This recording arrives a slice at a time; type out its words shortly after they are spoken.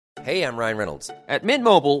Hey, I'm Ryan Reynolds. At Mint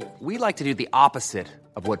Mobile, we like to do the opposite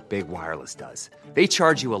of what Big Wireless does. They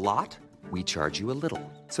charge you a lot, we charge you a little.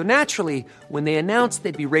 So naturally, when they announced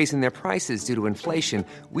they'd be raising their prices due to inflation,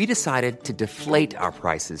 we decided to deflate our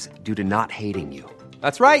prices due to not hating you.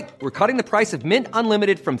 That's right. We're cutting the price of Mint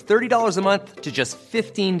Unlimited from $30 a month to just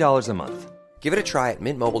 $15 a month. Give it a try at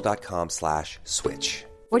mintmobile.com/switch.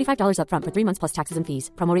 $45 up front for 3 months plus taxes and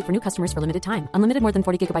fees. Promo rate for new customers for limited time. Unlimited more than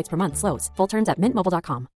 40 gigabytes per month. Slows full terms at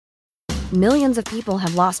mintmobile.com. Millions of people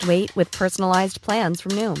have lost weight with personalized plans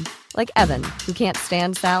from Noom. Like Evan, who can't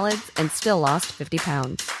stand salads and still lost 50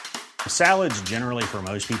 pounds. Salads generally for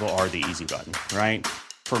most people are the easy button, right?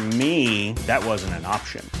 For me, that wasn't an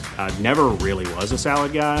option. I never really was a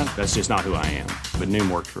salad guy. That's just not who I am. But Noom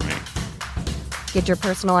worked for me. Get your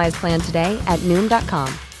personalized plan today at Noom.com.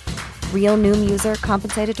 Real Noom user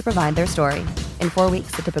compensated to provide their story. In 4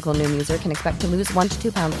 weeks, the typical Noom user can expect to lose 1 to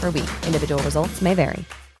 2 pounds per week. Individual results may vary.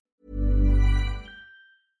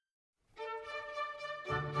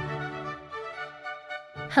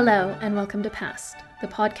 Hello and welcome to Past, the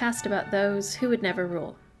podcast about those who would never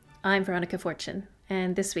rule. I'm Veronica Fortune,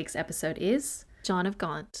 and this week's episode is John of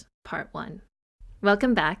Gaunt, Part 1.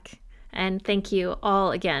 Welcome back, and thank you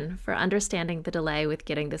all again for understanding the delay with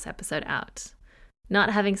getting this episode out.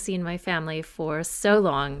 Not having seen my family for so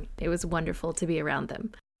long, it was wonderful to be around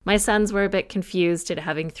them. My sons were a bit confused at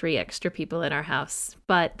having 3 extra people in our house,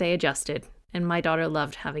 but they adjusted, and my daughter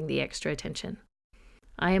loved having the extra attention.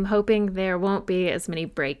 I am hoping there won't be as many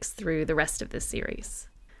breaks through the rest of this series.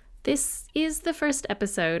 This is the first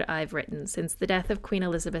episode I've written since the death of Queen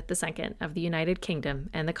Elizabeth II of the United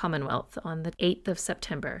Kingdom and the Commonwealth on the 8th of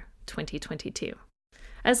September, 2022.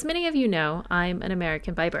 As many of you know, I'm an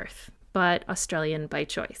American by birth, but Australian by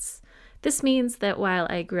choice. This means that while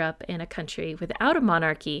I grew up in a country without a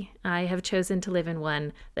monarchy, I have chosen to live in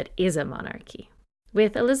one that is a monarchy.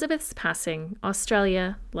 With Elizabeth's passing,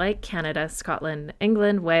 Australia, like Canada, Scotland,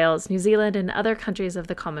 England, Wales, New Zealand, and other countries of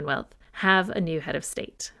the Commonwealth, have a new head of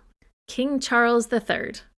state. King Charles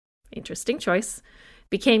III, interesting choice,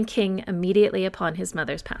 became king immediately upon his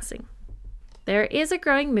mother's passing. There is a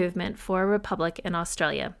growing movement for a republic in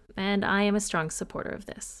Australia, and I am a strong supporter of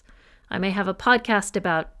this. I may have a podcast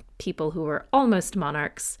about people who were almost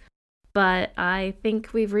monarchs, but I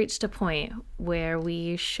think we've reached a point where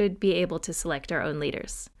we should be able to select our own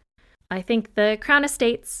leaders. I think the Crown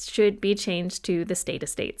Estates should be changed to the State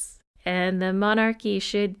Estates, and the monarchy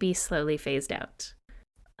should be slowly phased out.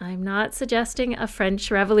 I'm not suggesting a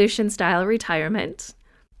French Revolution-style retirement,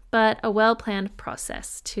 but a well-planned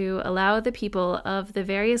process to allow the people of the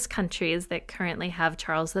various countries that currently have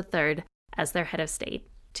Charles III as their head of state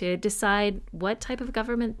to decide what type of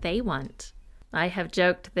government they want. I have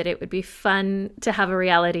joked that it would be fun to have a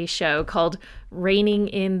reality show called Reigning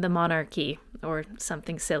in the Monarchy or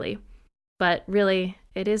something silly. But really,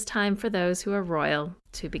 it is time for those who are royal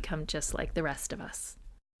to become just like the rest of us.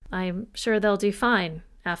 I'm sure they'll do fine,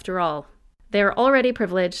 after all. They're already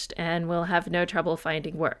privileged and will have no trouble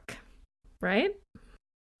finding work, right?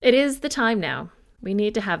 It is the time now. We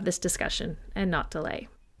need to have this discussion and not delay.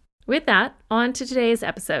 With that, on to today's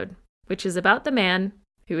episode, which is about the man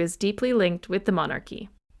who is deeply linked with the monarchy,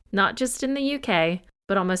 not just in the UK,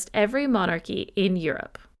 but almost every monarchy in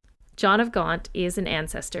Europe. John of Gaunt is an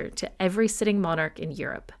ancestor to every sitting monarch in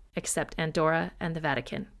Europe, except Andorra and the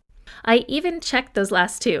Vatican. I even checked those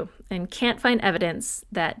last 2 and can't find evidence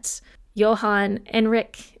that Johann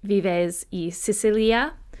Enric Vives y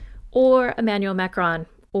Sicilia or Emmanuel Macron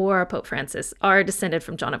or Pope Francis are descended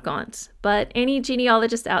from John of Gaunt. But any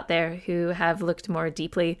genealogists out there who have looked more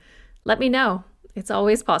deeply, let me know. It's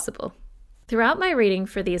always possible. Throughout my reading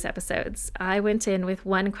for these episodes, I went in with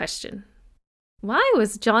one question. Why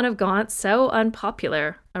was John of Gaunt so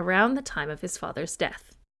unpopular around the time of his father's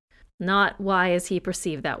death? Not why is he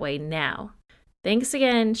perceived that way now? Thanks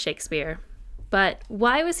again, Shakespeare. But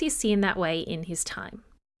why was he seen that way in his time?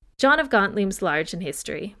 John of Gaunt looms large in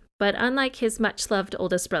history, but unlike his much-loved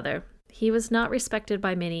oldest brother, he was not respected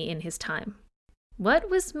by many in his time. What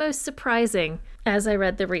was most surprising as I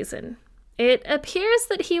read the reason? It appears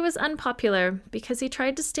that he was unpopular because he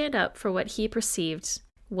tried to stand up for what he perceived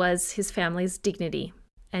was his family's dignity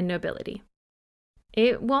and nobility.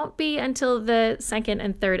 It won't be until the 2nd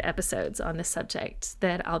and 3rd episodes on this subject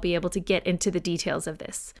that I'll be able to get into the details of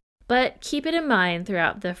this, but keep it in mind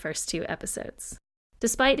throughout the first 2 episodes.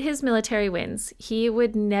 Despite his military wins, he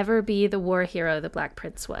would never be the war hero the Black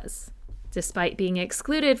Prince was. Despite being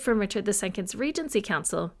excluded from Richard II's Regency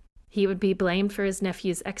Council, he would be blamed for his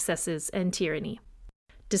nephew's excesses and tyranny.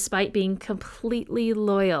 Despite being completely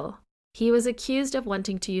loyal, he was accused of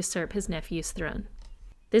wanting to usurp his nephew's throne.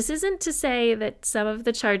 This isn't to say that some of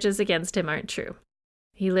the charges against him aren't true.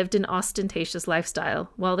 He lived an ostentatious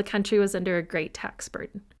lifestyle while the country was under a great tax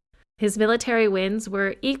burden. His military wins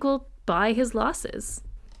were equaled by his losses.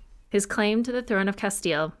 His claim to the throne of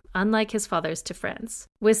Castile, unlike his father's to France,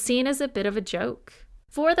 was seen as a bit of a joke.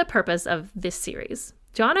 For the purpose of this series,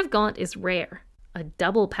 John of Gaunt is rare, a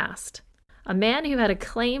double past, a man who had a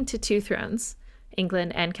claim to two thrones,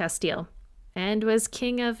 England and Castile, and was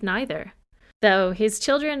king of neither, though his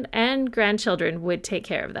children and grandchildren would take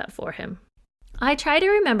care of that for him. I try to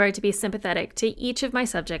remember to be sympathetic to each of my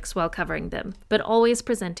subjects while covering them, but always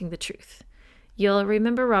presenting the truth. You'll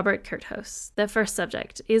remember Robert Curthose, the first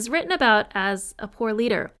subject, is written about as a poor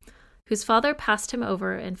leader whose father passed him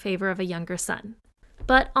over in favor of a younger son.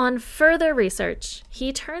 But on further research,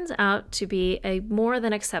 he turns out to be a more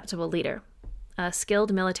than acceptable leader, a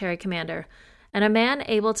skilled military commander, and a man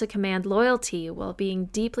able to command loyalty while being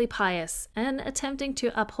deeply pious and attempting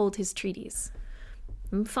to uphold his treaties.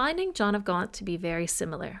 I'm finding John of Gaunt to be very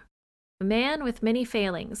similar. A man with many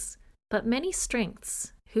failings, but many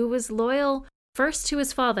strengths, who was loyal first to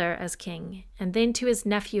his father as king and then to his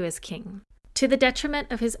nephew as king, to the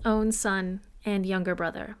detriment of his own son and younger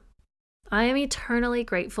brother. I am eternally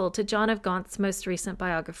grateful to John of Gaunt's most recent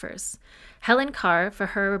biographers, Helen Carr for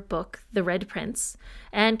her book The Red Prince,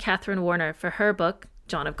 and Catherine Warner for her book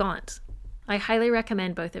John of Gaunt. I highly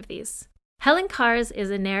recommend both of these. Helen Carr's is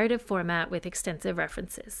a narrative format with extensive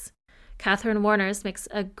references. Catherine Warner's makes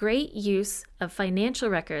a great use of financial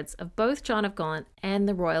records of both John of Gaunt and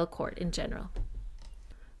the royal court in general.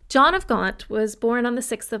 John of Gaunt was born on the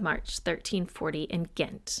 6th of March, 1340 in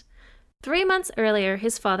Ghent. 3 months earlier,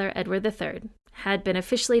 his father, Edward III, had been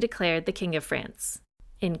officially declared the King of France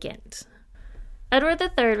in Ghent. Edward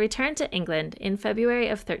III returned to England in February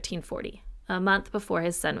of 1340, a month before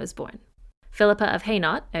his son was born. Philippa of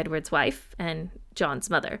Hainaut, Edward's wife and John's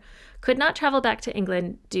mother, could not travel back to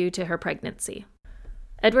England due to her pregnancy.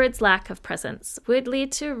 Edward's lack of presence would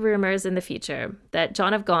lead to rumors in the future that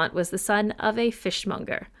John of Gaunt was the son of a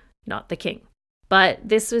fishmonger, not the king. But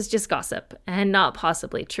this was just gossip and not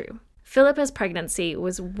possibly true. Philippa's pregnancy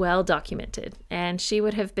was well documented, and she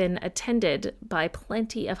would have been attended by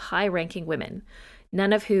plenty of high-ranking women,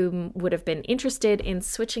 none of whom would have been interested in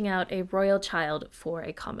switching out a royal child for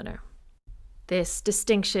a commoner. This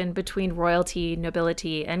distinction between royalty,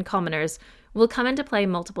 nobility, and commoners will come into play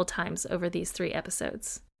multiple times over these 3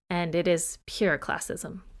 episodes, and it is pure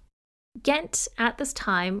classism. Ghent at this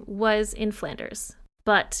time was in Flanders,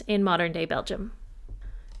 but in modern-day Belgium.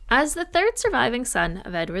 As the third surviving son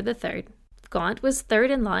of Edward III, Gaunt was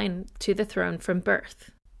third in line to the throne from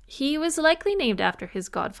birth. He was likely named after his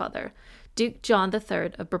godfather, Duke John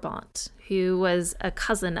III of Brabant, who was a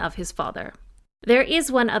cousin of his father. There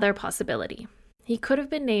is one other possibility. He could have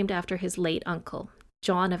been named after his late uncle,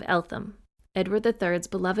 John of Eltham, Edward III's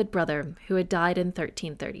beloved brother who had died in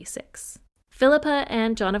 1336. Philippa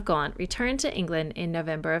and John of Gaunt returned to England in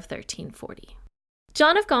November of 1340.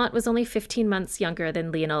 John of Gaunt was only 15 months younger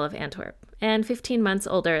than Lionel of Antwerp, and 15 months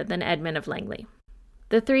older than Edmund of Langley.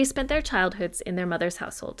 The 3 spent their childhoods in their mother's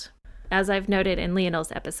household. As I've noted in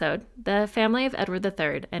Lionel's episode, the family of Edward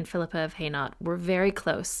III and Philippa of Hainaut were very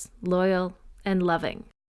close, loyal, and loving.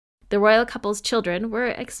 The royal couple's children were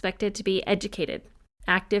expected to be educated,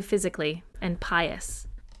 active physically, and pious.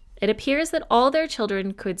 It appears that all their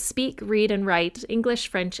children could speak, read, and write English,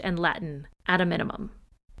 French, and Latin, at a minimum.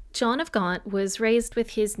 John of Gaunt was raised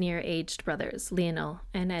with his near-aged brothers, Lionel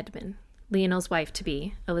and Edmund, Lionel's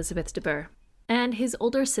wife-to-be, Elizabeth de Burgh, and his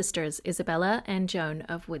older sisters, Isabella and Joan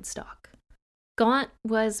of Woodstock. Gaunt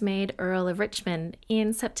was made Earl of Richmond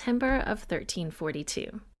in September of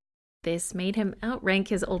 1342. This made him outrank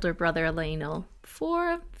his older brother, Lionel,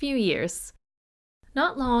 for a few years.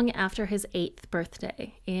 Not long after his 8th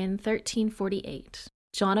birthday, in 1348,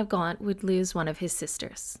 John of Gaunt would lose one of his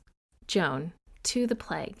sisters, Joan, to the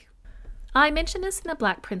plague. I mentioned this in the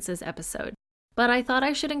Black Princes episode, but I thought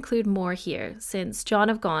I should include more here since John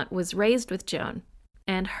of Gaunt was raised with Joan,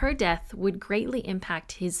 and her death would greatly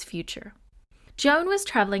impact his future. Joan was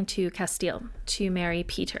traveling to Castile to marry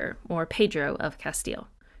Peter, or Pedro of Castile,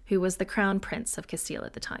 who was the crown prince of Castile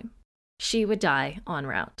at the time. She would die en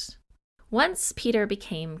route. Once Peter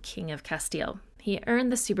became king of Castile, he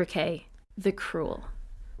earned the sobriquet, the Cruel.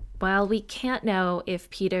 While we can't know if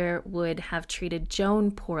Peter would have treated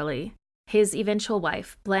Joan poorly, his eventual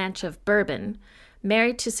wife, Blanche of Bourbon,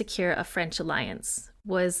 married to secure a French alliance,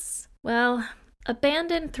 was,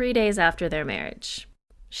 abandoned 3 days after their marriage.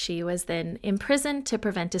 She was then imprisoned to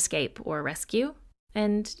prevent escape or rescue,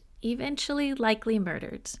 and eventually likely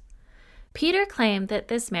murdered. Peter claimed that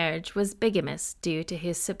this marriage was bigamous due to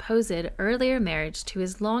his supposed earlier marriage to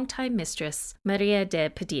his longtime mistress, Maria de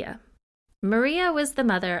Padilla. Maria was the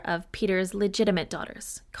mother of Peter's legitimate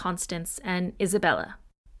daughters, Constance and Isabella.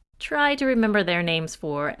 Try to remember their names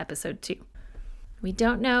for episode 2. We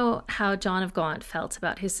don't know how John of Gaunt felt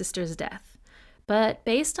about his sister's death, but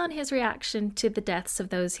based on his reaction to the deaths of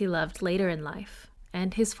those he loved later in life,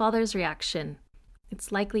 and his father's reaction,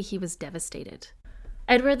 it's likely he was devastated.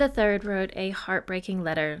 Edward III wrote a heartbreaking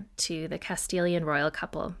letter to the Castilian royal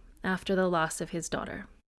couple after the loss of his daughter,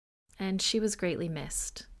 and she was greatly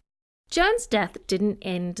missed. Joan's death didn't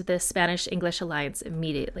end the Spanish-English alliance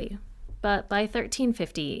immediately, but by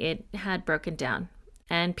 1350 it had broken down,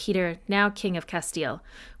 and Peter, now King of Castile,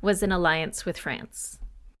 was in alliance with France.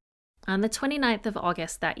 On the 29th of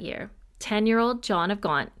August that year, 10-year-old John of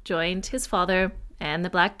Gaunt joined his father and the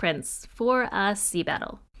Black Prince for a sea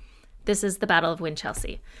battle. This is the Battle of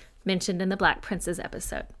Winchelsea, mentioned in the Black Prince's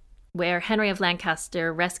episode, where Henry of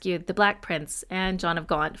Lancaster rescued the Black Prince and John of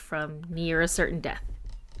Gaunt from near a certain death.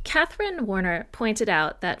 Catherine Warner pointed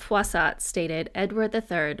out that Froissart stated Edward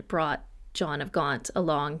III brought John of Gaunt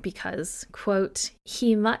along because, quote,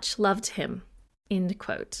 he much loved him, end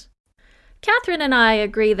quote. Catherine and I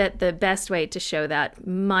agree that the best way to show that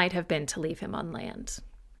might have been to leave him on land.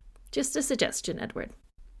 Just a suggestion, Edward.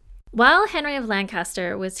 While Henry of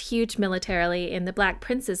Lancaster was huge militarily in the Black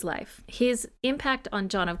Prince's life, his impact on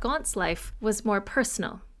John of Gaunt's life was more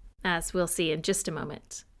personal, as we'll see in just a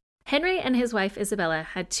moment. Henry and his wife Isabella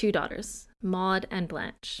had 2 daughters, Maud and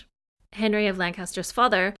Blanche. Henry of Lancaster's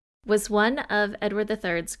father was one of Edward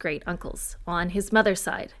III's great uncles on his mother's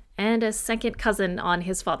side, and a second cousin on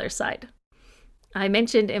his father's side. I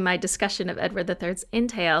mentioned in my discussion of Edward III's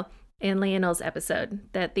entail in Lionel's episode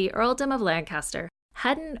that the earldom of Lancaster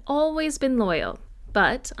hadn't always been loyal,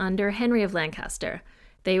 but under Henry of Lancaster,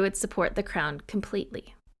 they would support the crown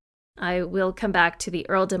completely. I will come back to the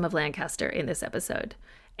earldom of Lancaster in this episode,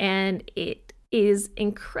 and it is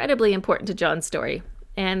incredibly important to John's story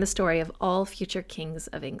and the story of all future kings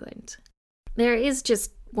of England. There is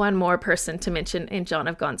just one more person to mention in John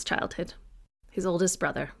of Gaunt's childhood, his oldest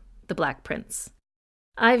brother, the Black Prince.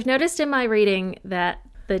 I've noticed in my reading that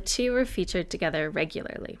the two were featured together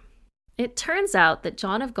regularly. It turns out that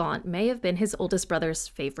John of Gaunt may have been his oldest brother's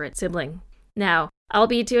favorite sibling. Now, I'll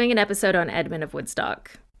be doing an episode on Edmund of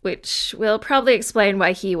Woodstock, which will probably explain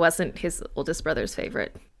why he wasn't his oldest brother's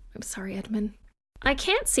favorite. I'm sorry, Edmund. I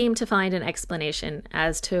can't seem to find an explanation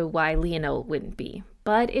as to why Lionel wouldn't be,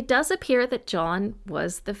 but it does appear that John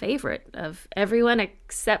was the favorite of everyone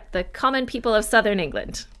except the common people of southern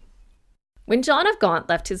England. When John of Gaunt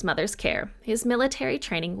left his mother's care, his military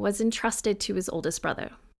training was entrusted to his oldest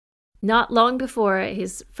brother. Not long before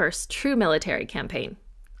his first true military campaign,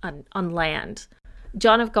 on land,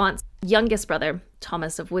 John of Gaunt's youngest brother,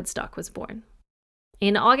 Thomas of Woodstock, was born.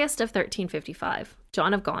 In August of 1355,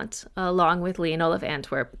 John of Gaunt, along with Lionel of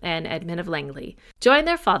Antwerp and Edmund of Langley, joined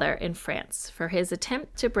their father in France for his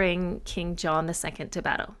attempt to bring King John II to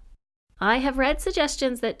battle. I have read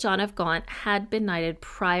suggestions that John of Gaunt had been knighted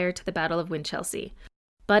prior to the Battle of Winchelsea,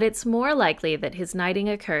 but it's more likely that his knighting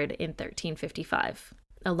occurred in 1355,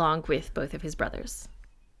 along with both of his brothers.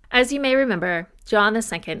 As you may remember, John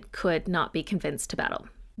II could not be convinced to battle,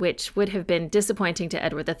 which would have been disappointing to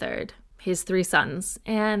Edward III, his 3 sons,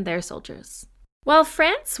 and their soldiers. While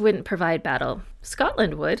France wouldn't provide battle,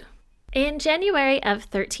 Scotland would. In January of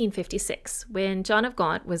 1356, when John of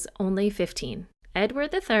Gaunt was only 15,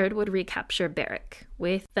 Edward III would recapture Berwick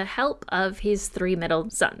with the help of his 3 middle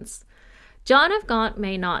sons. John of Gaunt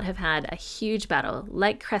may not have had a huge battle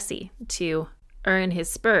like Cressy to earn his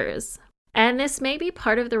spurs, and this may be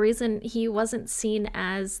part of the reason he wasn't seen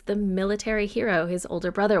as the military hero his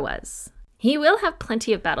older brother was. He will have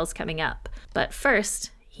plenty of battles coming up, but first,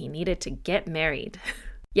 he needed to get married.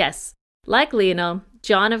 Yes, like Lionel,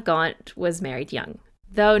 John of Gaunt was married young,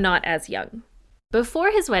 though not as young. Before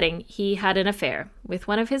his wedding, he had an affair with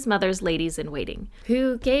one of his mother's ladies-in-waiting,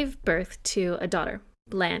 who gave birth to a daughter,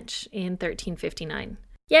 Blanche, in 1359.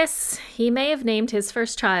 Yes, he may have named his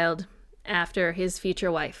first child after his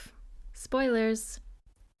future wife. Spoilers.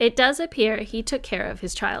 It does appear he took care of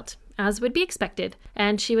his child, as would be expected,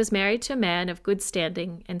 and she was married to a man of good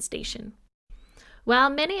standing and station. While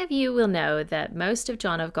many of you will know that most of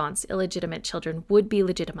John of Gaunt's illegitimate children would be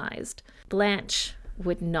legitimized, Blanche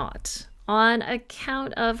would not, on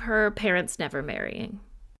account of her parents never marrying.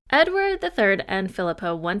 Edward III and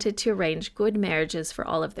Philippa wanted to arrange good marriages for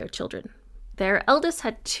all of their children. Their eldest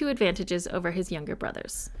had 2 advantages over his younger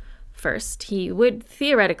brothers. First, he would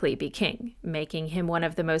theoretically be king, making him one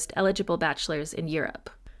of the most eligible bachelors in Europe.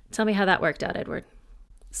 Tell me how that worked out, Edward.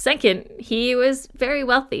 Second, he was very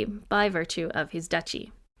wealthy by virtue of his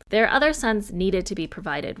duchy. Their other sons needed to be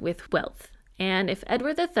provided with wealth, and if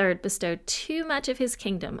Edward III bestowed too much of his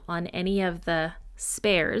kingdom on any of the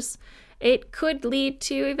spares, it could lead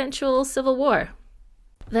to eventual civil war.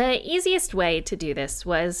 The easiest way to do this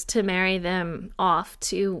was to marry them off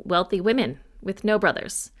to wealthy women with no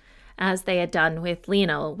brothers, as they had done with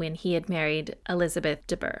Lionel when he had married Elizabeth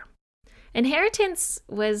de Burgh. Inheritance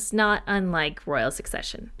was not unlike royal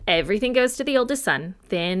succession. Everything goes to the oldest son,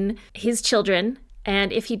 then his children,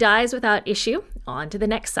 and if he dies without issue, on to the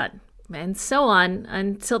next son, and so on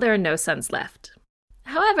until there are no sons left.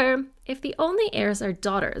 However, if the only heirs are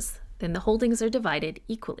daughters, then the holdings are divided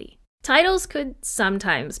equally. Titles could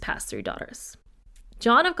sometimes pass through daughters.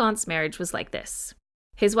 John of Gaunt's marriage was like this.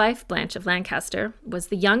 His wife, Blanche of Lancaster, was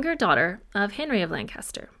the younger daughter of Henry of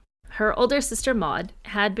Lancaster. Her older sister Maud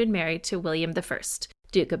had been married to William I,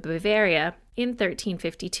 Duke of Bavaria, in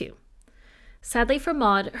 1352. Sadly for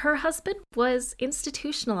Maud, her husband was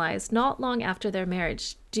institutionalized not long after their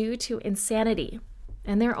marriage due to insanity,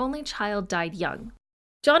 and their only child died young.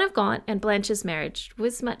 John of Gaunt and Blanche's marriage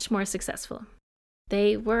was much more successful.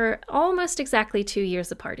 They were almost exactly 2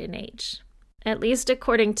 years apart in age, at least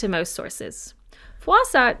according to most sources.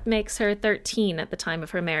 Froissart makes her 13 at the time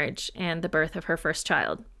of her marriage and the birth of her first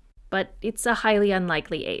child, but it's a highly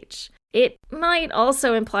unlikely age. It might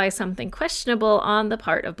also imply something questionable on the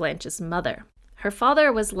part of Blanche's mother. Her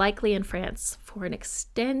father was likely in France for an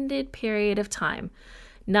extended period of time,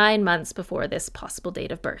 9 months before this possible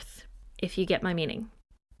date of birth, if you get my meaning.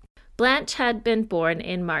 Blanche had been born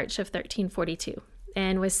in March of 1342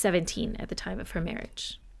 and was 17 at the time of her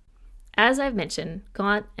marriage. As I've mentioned,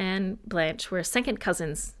 Gaunt and Blanche were second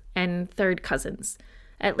cousins and third cousins,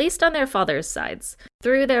 at least on their father's sides.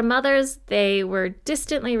 Through their mothers, they were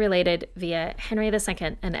distantly related via Henry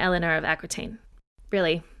II and Eleanor of Aquitaine.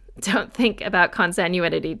 Really, don't think about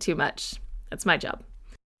consanguinity too much. That's my job.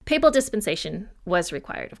 Papal dispensation was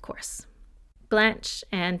required, of course. Blanche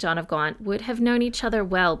and John of Gaunt would have known each other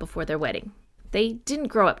well before their wedding. They didn't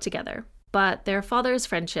grow up together, but their father's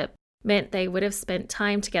friendship meant they would have spent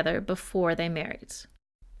time together before they married.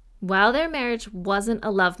 While their marriage wasn't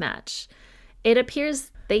a love match, it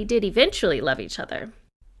appears they did eventually love each other.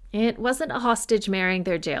 It wasn't a hostage marrying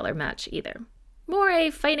their jailer match either. More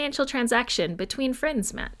a financial transaction between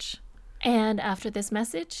friends match. And after this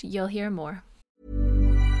message, you'll hear more.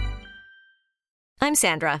 I'm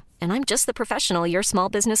Sandra, and I'm just the professional your small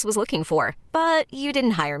business was looking for. But you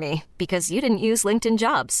didn't hire me because you didn't use LinkedIn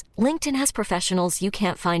Jobs. LinkedIn has professionals you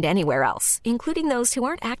can't find anywhere else, including those who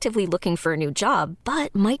aren't actively looking for a new job,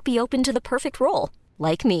 but might be open to the perfect role,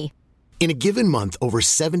 like me. In a given month, over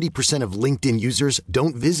 70% of LinkedIn users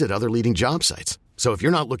don't visit other leading job sites. So if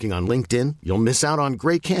you're not looking on LinkedIn, you'll miss out on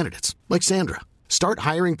great candidates like Sandra. Start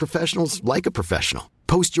hiring professionals like a professional.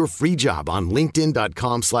 Post your free job on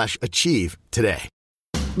linkedin.com/achieve today.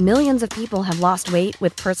 Millions of people have lost weight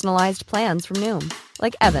with personalized plans from Noom.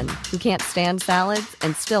 Like Evan, who can't stand salads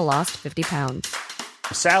and still lost 50 pounds.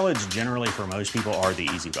 Salads generally for most people are the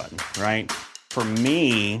easy button, right? For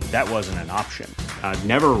me, that wasn't an option. I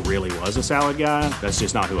never really was a salad guy. That's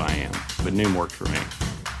just not who I am. But Noom worked for me.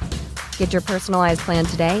 Get your personalized plan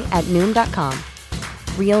today at Noom.com.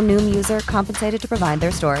 Real Noom user compensated to provide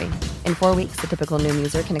their story. In 4 weeks, the typical Noom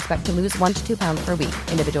user can expect to lose 1 to 2 pounds per week.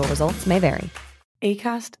 Individual results may vary.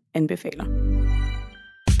 Acast anbefaler.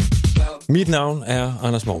 Mit navn er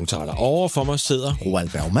Anders Morgenthaler. Overfor mig sidder Roald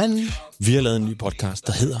Bergmann. Vi har lavet en ny podcast,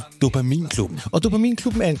 der hedder Dopaminklubben. Og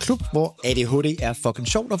Dopaminklubben er en klub, hvor ADHD er fucking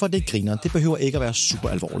sjovt, og hvor det griner. Det behøver ikke at være super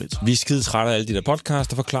alvorligt. Vi er skide trætte af alle de der podcasts,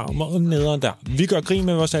 der forklarer mig nederen der. Vi gør grin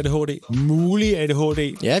med vores ADHD. Mulig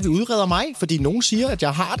ADHD. Ja, vi udreder mig, fordi nogen siger, at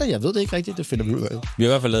jeg har det. Jeg ved det ikke rigtigt, det finder vi ud af. Vi har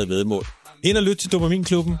i hvert fald lavet væddemål. Ind og lyt til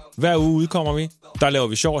Dopaminklubben. Hver uge udkommer vi. Der laver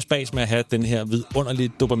vi sjov og spas med at have den her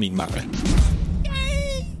vidunderlige dopaminmangel.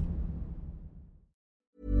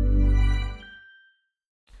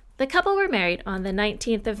 The couple were married on the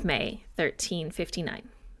 19th of May, 1359.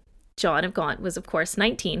 John of Gaunt was, of course,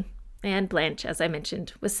 19, and Blanche, as I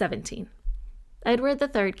mentioned, was 17. Edward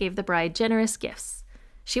III gave the bride generous gifts.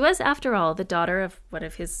 She was, after all, the daughter of one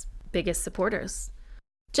of his biggest supporters.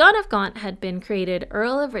 John of Gaunt had been created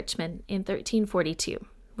Earl of Richmond in 1342,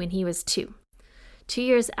 when he was 2. 2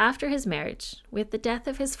 years after his marriage, with the death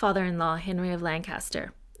of his father-in-law, Henry of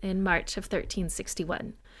Lancaster, in March of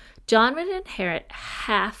 1361. John would inherit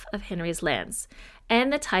half of Henry's lands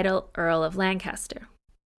and the title Earl of Lancaster.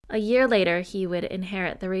 A year later, he would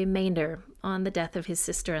inherit the remainder on the death of his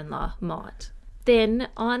sister-in-law, Maud. Then,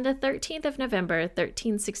 on the 13th of November,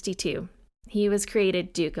 1362, he was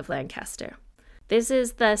created Duke of Lancaster. This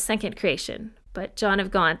is the second creation, but John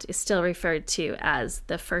of Gaunt is still referred to as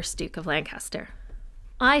the first Duke of Lancaster.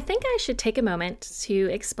 I think I should take a moment to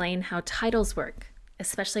explain how titles work,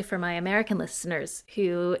 especially for my American listeners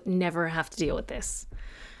who never have to deal with this.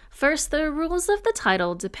 First, the rules of the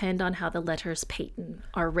title depend on how the letters patent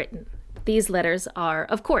are written. These letters are,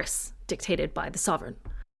 of course, dictated by the sovereign.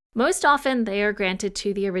 Most often, they are granted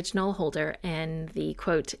to the original holder and the,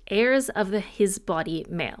 quote, heirs of his body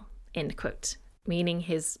male, end quote, meaning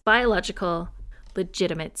his biological,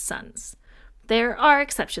 legitimate sons. There are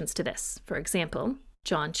exceptions to this. For example,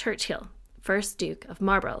 John Churchill, 1st Duke of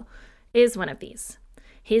Marlborough, is one of these.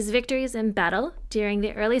 His victories in battle during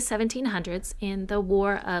the early 1700s in the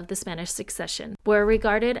War of the Spanish Succession were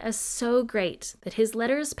regarded as so great that his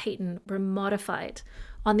letters patent were modified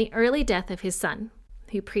on the early death of his son,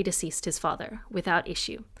 who predeceased his father, without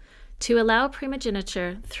issue, to allow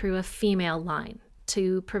primogeniture through a female line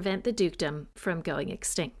to prevent the dukedom from going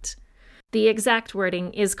extinct. The exact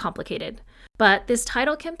wording is complicated, but this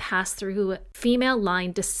title can pass through female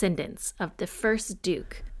line descendants of the first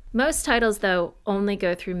duke. Most titles, though, only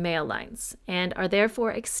go through male lines and are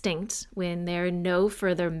therefore extinct when there are no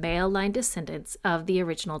further male line descendants of the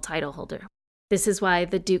original title holder. This is why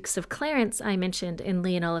the Dukes of Clarence I mentioned in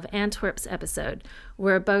Lionel of Antwerp's episode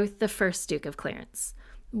were both the first Duke of Clarence.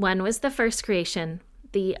 One was the first creation,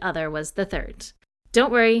 the other was the third.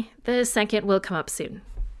 Don't worry, the second will come up soon.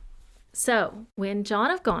 So, when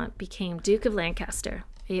John of Gaunt became Duke of Lancaster,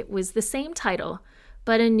 it was the same title,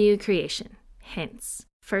 but a new creation, hence,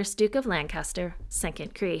 1st Duke of Lancaster,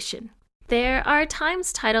 2nd creation. There are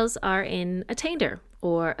times titles are in attainder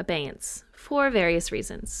or abeyance for various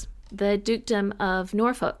reasons. The Dukedom of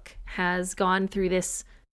Norfolk has gone through this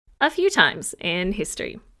a few times in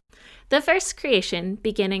history. The first creation,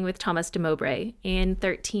 beginning with Thomas de Mowbray in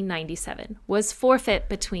 1397, was forfeit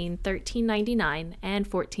between 1399 and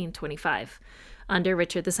 1425 under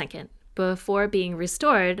Richard II, before being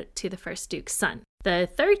restored to the first Duke's son. The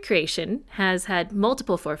third creation has had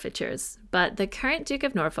multiple forfeitures, but the current Duke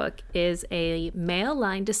of Norfolk is a male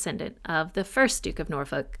line descendant of the first Duke of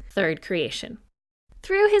Norfolk, 3rd creation.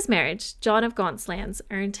 Through his marriage, John of Gaunt's lands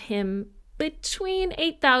earned him between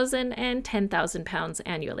 £8,000 and £10,000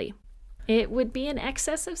 annually. It would be in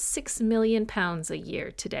excess of £6 million a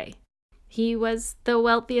year today. He was the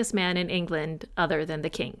wealthiest man in England other than the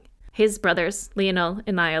king. His brothers, Lionel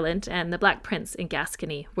in Ireland and the Black Prince in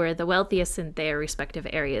Gascony, were the wealthiest in their respective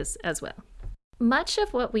areas as well. Much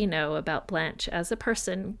of what we know about Blanche as a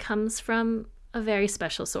person comes from a very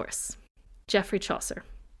special source, Geoffrey Chaucer.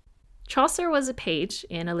 Chaucer was a page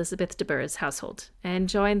in Elizabeth de Burgh's household and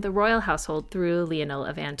joined the royal household through Lionel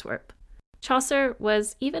of Antwerp. Chaucer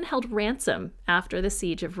was even held ransom after the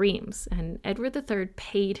siege of Rheims, and Edward III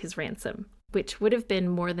paid his ransom, which would have been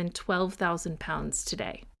more than £12,000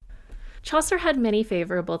 today. Chaucer had many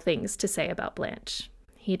favorable things to say about Blanche.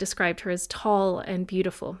 He described her as tall and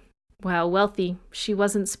beautiful. While wealthy, she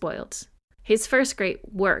wasn't spoiled. His first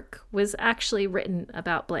great work was actually written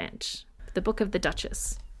about Blanche, the Book of the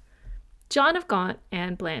Duchess. John of Gaunt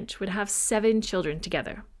and Blanche would have 7 children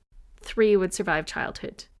together. 3 would survive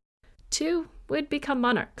childhood. 2 would become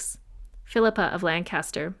monarchs. Philippa of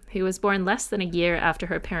Lancaster, who was born less than a year after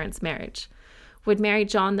her parents' marriage, would marry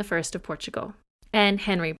John I of Portugal. And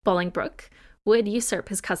Henry Bolingbroke would usurp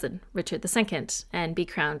his cousin, Richard II, and be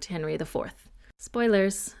crowned Henry IV.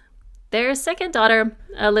 Spoilers. Their second daughter,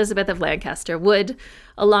 Elizabeth of Lancaster, would,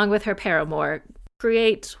 along with her paramour,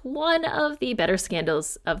 create one of the better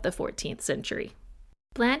scandals of the 14th century.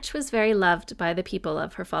 Blanche was very loved by the people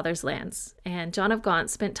of her father's lands, and John of Gaunt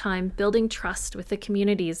spent time building trust with the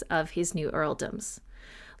communities of his new earldoms.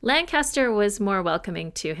 Lancaster was more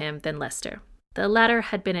welcoming to him than Leicester. The latter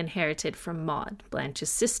had been inherited from Maud, Blanche's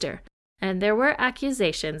sister, and there were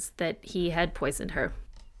accusations that he had poisoned her.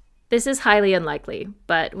 This is highly unlikely,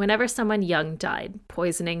 but whenever someone young died,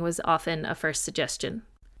 poisoning was often a first suggestion.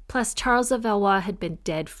 Plus, Charles of Valois had been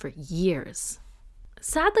dead for years.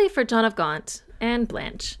 Sadly for John of Gaunt and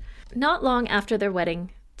Blanche, not long after their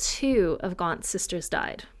wedding, 2 of Gaunt's sisters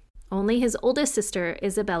died. Only his oldest sister,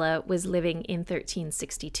 Isabella, was living in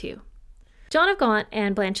 1362. John of Gaunt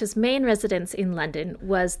and Blanche's main residence in London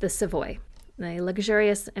was the Savoy, a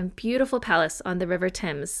luxurious and beautiful palace on the River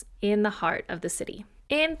Thames in the heart of the city.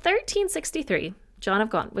 In 1363, John of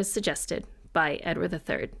Gaunt was suggested by Edward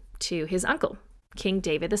III to his uncle, King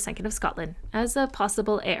David II of Scotland, as a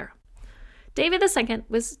possible heir. David II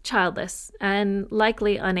was childless and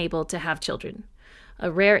likely unable to have children,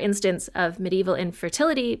 a rare instance of medieval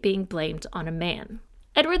infertility being blamed on a man.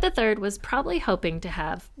 Edward III was probably hoping to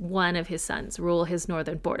have one of his sons rule his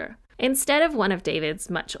northern border, instead of one of David's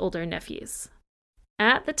much older nephews.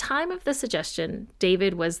 At the time of the suggestion,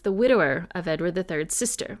 David was the widower of Edward III's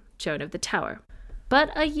sister, Joan of the Tower. But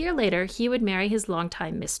a year later, he would marry his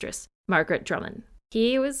longtime mistress, Margaret Drummond.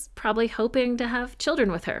 He was probably hoping to have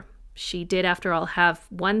children with her. She did, after all, have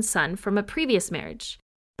one son from a previous marriage.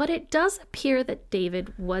 But it does appear that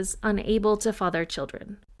David was unable to father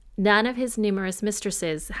children. None of his numerous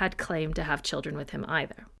mistresses had claimed to have children with him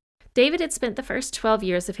either. David had spent the first 12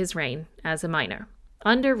 years of his reign as a minor,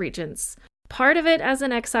 under regents, part of it as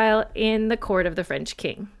an exile in the court of the French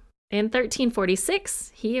king. In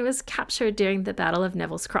 1346, he was captured during the Battle of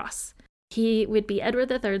Neville's Cross. He would be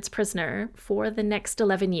Edward III's prisoner for the next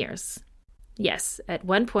 11 years. Yes, at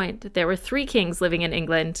one point, there were 3 kings living in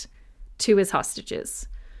England, 2 as hostages.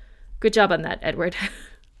 Good job on that, Edward.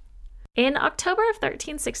 In October of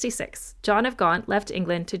 1366, John of Gaunt left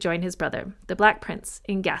England to join his brother, the Black Prince,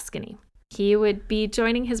 in Gascony. He would be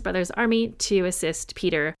joining his brother's army to assist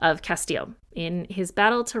Peter of Castile in his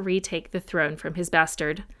battle to retake the throne from his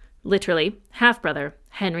bastard, literally half-brother,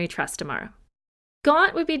 Henry Trastamara.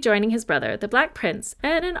 Gaunt would be joining his brother, the Black Prince,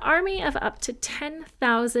 and an army of up to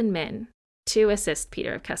 10,000 men to assist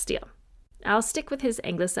Peter of Castile. I'll stick with his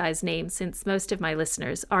anglicized name since most of my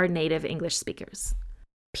listeners are native English speakers.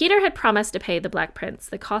 Peter had promised to pay the Black Prince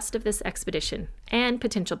the cost of this expedition and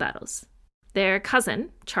potential battles. Their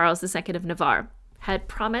cousin, Charles II of Navarre, had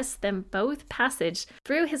promised them both passage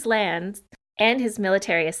through his lands and his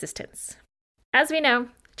military assistance. As we know,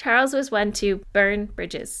 Charles was one to burn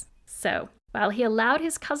bridges. So, while he allowed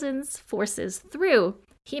his cousin's forces through,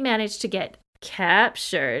 he managed to get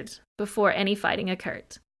captured before any fighting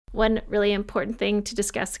occurred. One really important thing to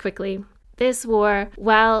discuss quickly: this war,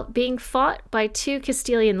 while being fought by 2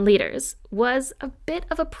 Castilian leaders, was a bit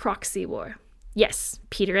of a proxy war. Yes,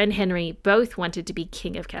 Peter and Henry both wanted to be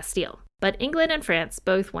King of Castile, but England and France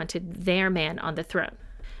both wanted their man on the throne,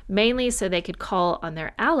 mainly so they could call on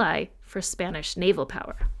their ally for Spanish naval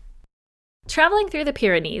power. Traveling through the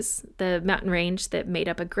Pyrenees, the mountain range that made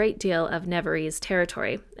up a great deal of Navarrese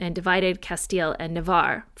territory and divided Castile and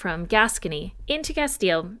Navarre from Gascony into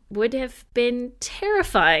Castile, would have been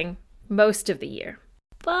terrifying most of the year,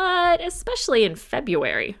 but especially in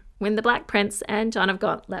February, when the Black Prince and John of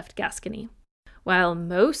Gaunt left Gascony. While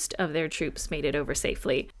most of their troops made it over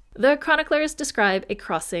safely, the chroniclers describe a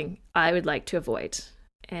crossing I would like to avoid.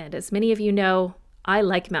 And as many of you know, I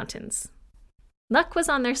like mountains. Luck was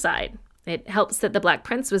on their side. It helps that the Black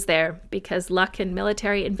Prince was there, because luck in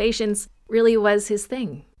military invasions really was his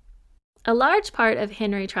thing. A large part of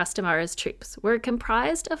Henry Trastamara's troops were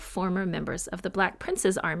comprised of former members of the Black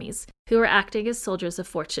Prince's armies who were acting as soldiers of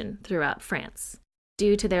fortune throughout France.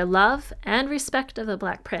 Due to their love and respect of the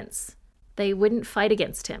Black Prince, they wouldn't fight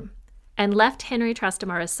against him and left Henry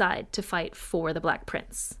Trastamara's side to fight for the Black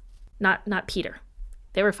Prince. Not Peter.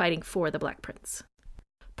 They were fighting for the Black Prince.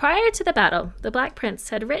 Prior to the battle, the Black Prince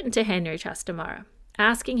had written to Henry Trastamara,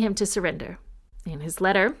 asking him to surrender. In his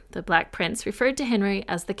letter, the Black Prince referred to Henry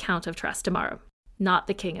as the Count of Trastamara, not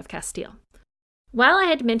the King of Castile. While I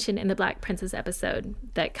had mentioned in the Black Prince's episode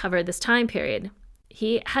that covered this time period,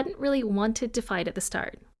 he hadn't really wanted to fight at the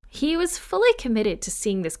start. He was fully committed to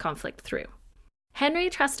seeing this conflict through. Henry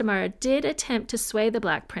Trastamara did attempt to sway the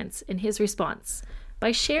Black Prince in his response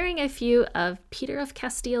by sharing a few of Peter of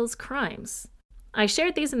Castile's crimes. I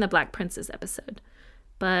shared these in the Black Prince's episode,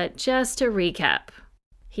 but just to recap,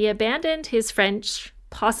 he abandoned his French,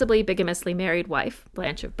 possibly bigamously married wife,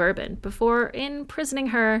 Blanche of Bourbon, before imprisoning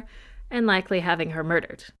her and likely having her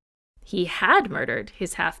murdered. He had murdered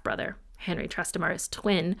his half-brother, Henry Trastamara's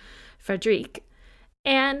twin, Frederic,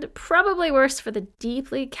 and probably worse for the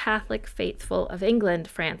deeply Catholic faithful of England,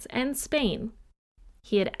 France, and Spain,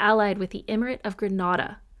 he had allied with the Emirate of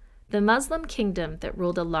Granada, the Muslim kingdom that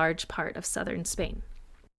ruled a large part of southern Spain.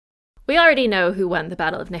 We already know who won the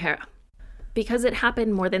Battle of Najera, because it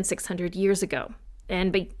happened more than 600 years ago,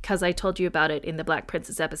 and because I told you about it in the Black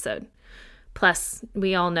Prince's episode. Plus,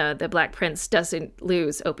 we all know the Black Prince doesn't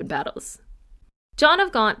lose open battles. John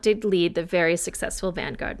of Gaunt did lead the very successful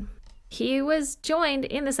vanguard. He was joined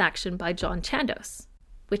in this action by John Chandos,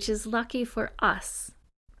 which is lucky for us,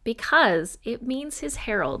 because it means his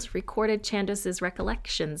herald recorded Chandos'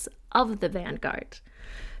 recollections of the vanguard.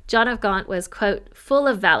 John of Gaunt was, quote, full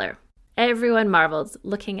of valor. Everyone marveled,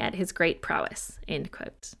 looking at his great prowess, end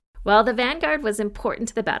quote. While the vanguard was important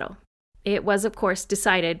to the battle, it was, of course,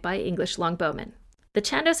 decided by English longbowmen. The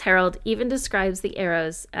Chandos Herald even describes the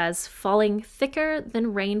arrows as falling thicker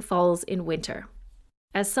than rain falls in winter.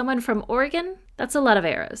 As someone from Oregon, that's a lot of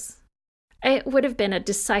arrows. It would have been a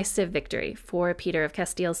decisive victory for Peter of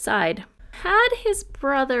Castile's side had his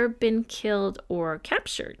brother been killed or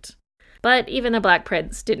captured. But even the Black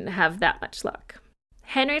Prince didn't have that much luck.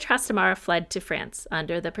 Henry Trastamara fled to France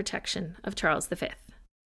under the protection of Charles V.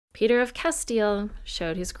 Peter of Castile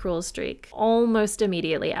showed his cruel streak almost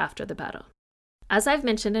immediately after the battle. As I've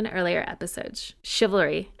mentioned in earlier episodes,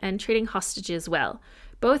 chivalry and treating hostages well,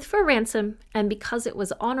 both for ransom and because it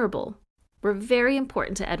was honorable, were very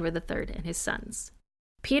important to Edward III and his sons.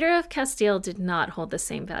 Peter of Castile did not hold the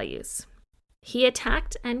same values. He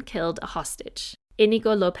attacked and killed a hostage,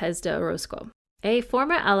 Inigo López de Orozco, a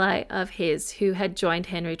former ally of his who had joined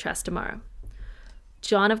Henry Trastamara.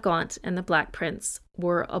 John of Gaunt and the Black Prince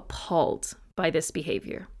were appalled by this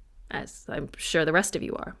behavior, as I'm sure the rest of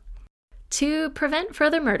you are. To prevent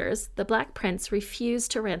further murders, the Black Prince refused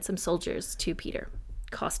to ransom soldiers to Peter,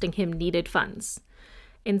 costing him needed funds.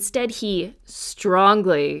 Instead, he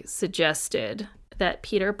strongly suggested that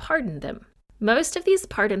Peter pardon them. Most of these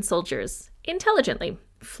pardoned soldiers, intelligently,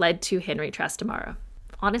 fled to Henry Trastamara.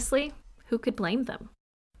 Honestly, who could blame them?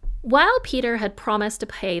 While Peter had promised to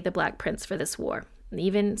pay the Black Prince for this war,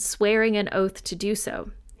 even swearing an oath to do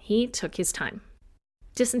so, he took his time.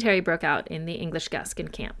 Dysentery broke out in the English Gascon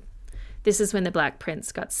camp. This is when the Black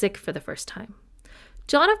Prince got sick for the first time.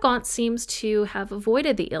 John of Gaunt seems to have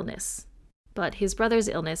avoided the illness, but his brother's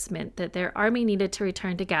illness meant that their army needed to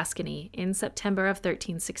return to Gascony in September of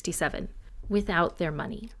 1367 without their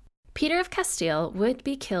money. Peter of Castile would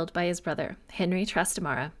be killed by his brother, Henry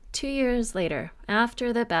Trastamara, 2 years later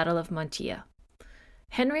after the Battle of Montilla.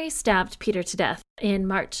 Henry stabbed Peter to death in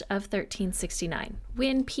March of 1369,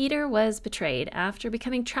 when Peter was betrayed after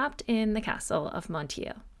becoming trapped in the castle of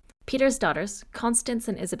Montilla. Peter's daughters, Constance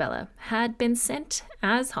and Isabella, had been sent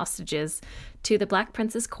as hostages to the Black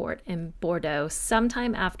Prince's court in Bordeaux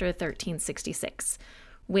sometime after 1366,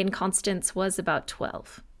 when Constance was about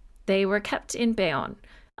 12. They were kept in Bayonne,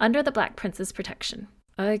 under the Black Prince's protection.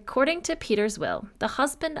 According to Peter's will, the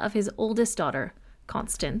husband of his oldest daughter,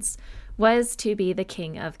 Constance, was to be the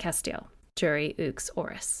King of Castile, Juri Ux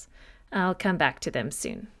Oris. I'll come back to them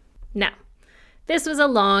soon. Now, this was a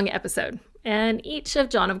long episode, and each of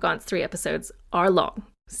John of Gaunt's 3 episodes are long,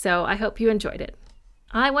 so I hope you enjoyed it.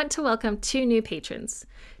 I want to welcome 2 new patrons,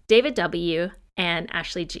 David W. and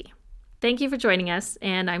Ashley G. Thank you for joining us,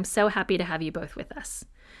 and I'm so happy to have you both with us.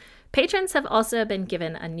 Patrons have also been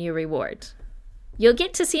given a new reward. You'll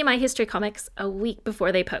get to see my history comics a week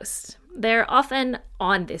before they post. They're often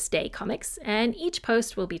on this day comics, and each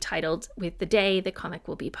post will be titled with the day the comic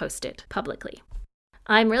will be posted publicly.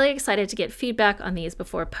 I'm really excited to get feedback on these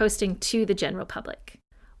before posting to the general public.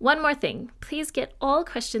 One more thing, please get all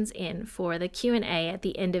questions in for the Q&A at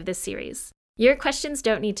the end of this series. Your questions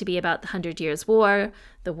don't need to be about the 100 Years' War,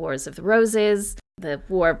 the Wars of the Roses, the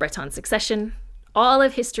War of Breton Succession. All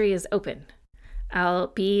of history is open. I'll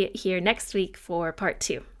be here next week for part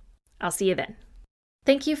 2. I'll see you then.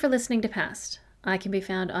 Thank you for listening to Past. I can be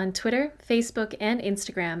found on Twitter, Facebook, and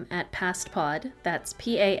Instagram at PastPod. That's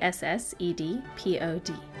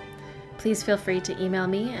PASSEDPOD. Please feel free to email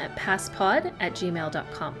me at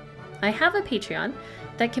pastpod@gmail.com. I have a Patreon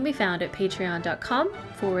that can be found at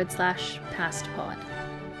patreon.com/pastpod.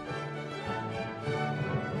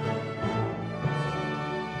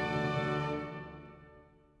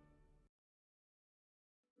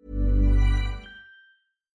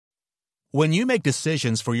 When you make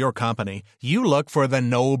decisions for your company, you look for the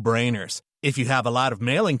no-brainers. If you have a lot of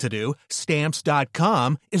mailing to do,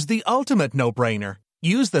 Stamps.com is the ultimate no-brainer.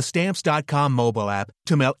 Use the Stamps.com mobile app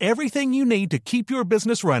to mail everything you need to keep your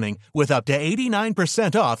business running with up to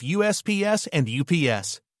 89% off USPS and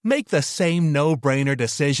UPS. Make the same no-brainer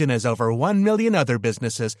decision as over 1 million other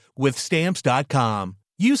businesses with Stamps.com.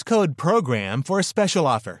 Use code PROGRAM for a special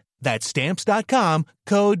offer. That's Stamps.com,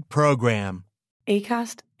 code PROGRAM.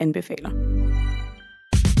 Acast anbefaler.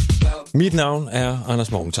 Mit navn er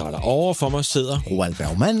Anders Morgenthaler. Over for mig sidder Roald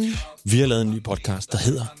Bergmann. Vi har lavet en ny podcast, der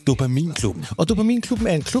hedder Dopaminklubben. Og Dopaminklubben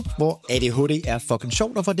er en klub, hvor ADHD er fucking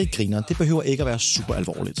sjovt, og hvor det griner. Det behøver ikke at være super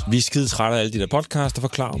alvorligt. Vi er skide trætte af alle de der podcasts, der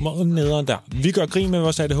forklarer mig nederen der. Vi gør grin med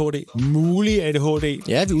vores ADHD. Mulig ADHD.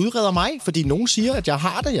 Ja, vi udreder mig, fordi nogen siger, at jeg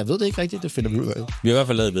har det. Jeg ved det ikke rigtigt, det finder vi ud af. Vi har i hvert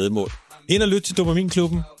fald lavet væddemål. Ind og lyt til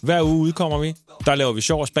Dopaminklubben. Hver uge udkommer vi. Der laver vi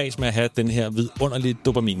sjov og spas med at have den her vidunderlige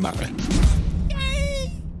dopaminmangel.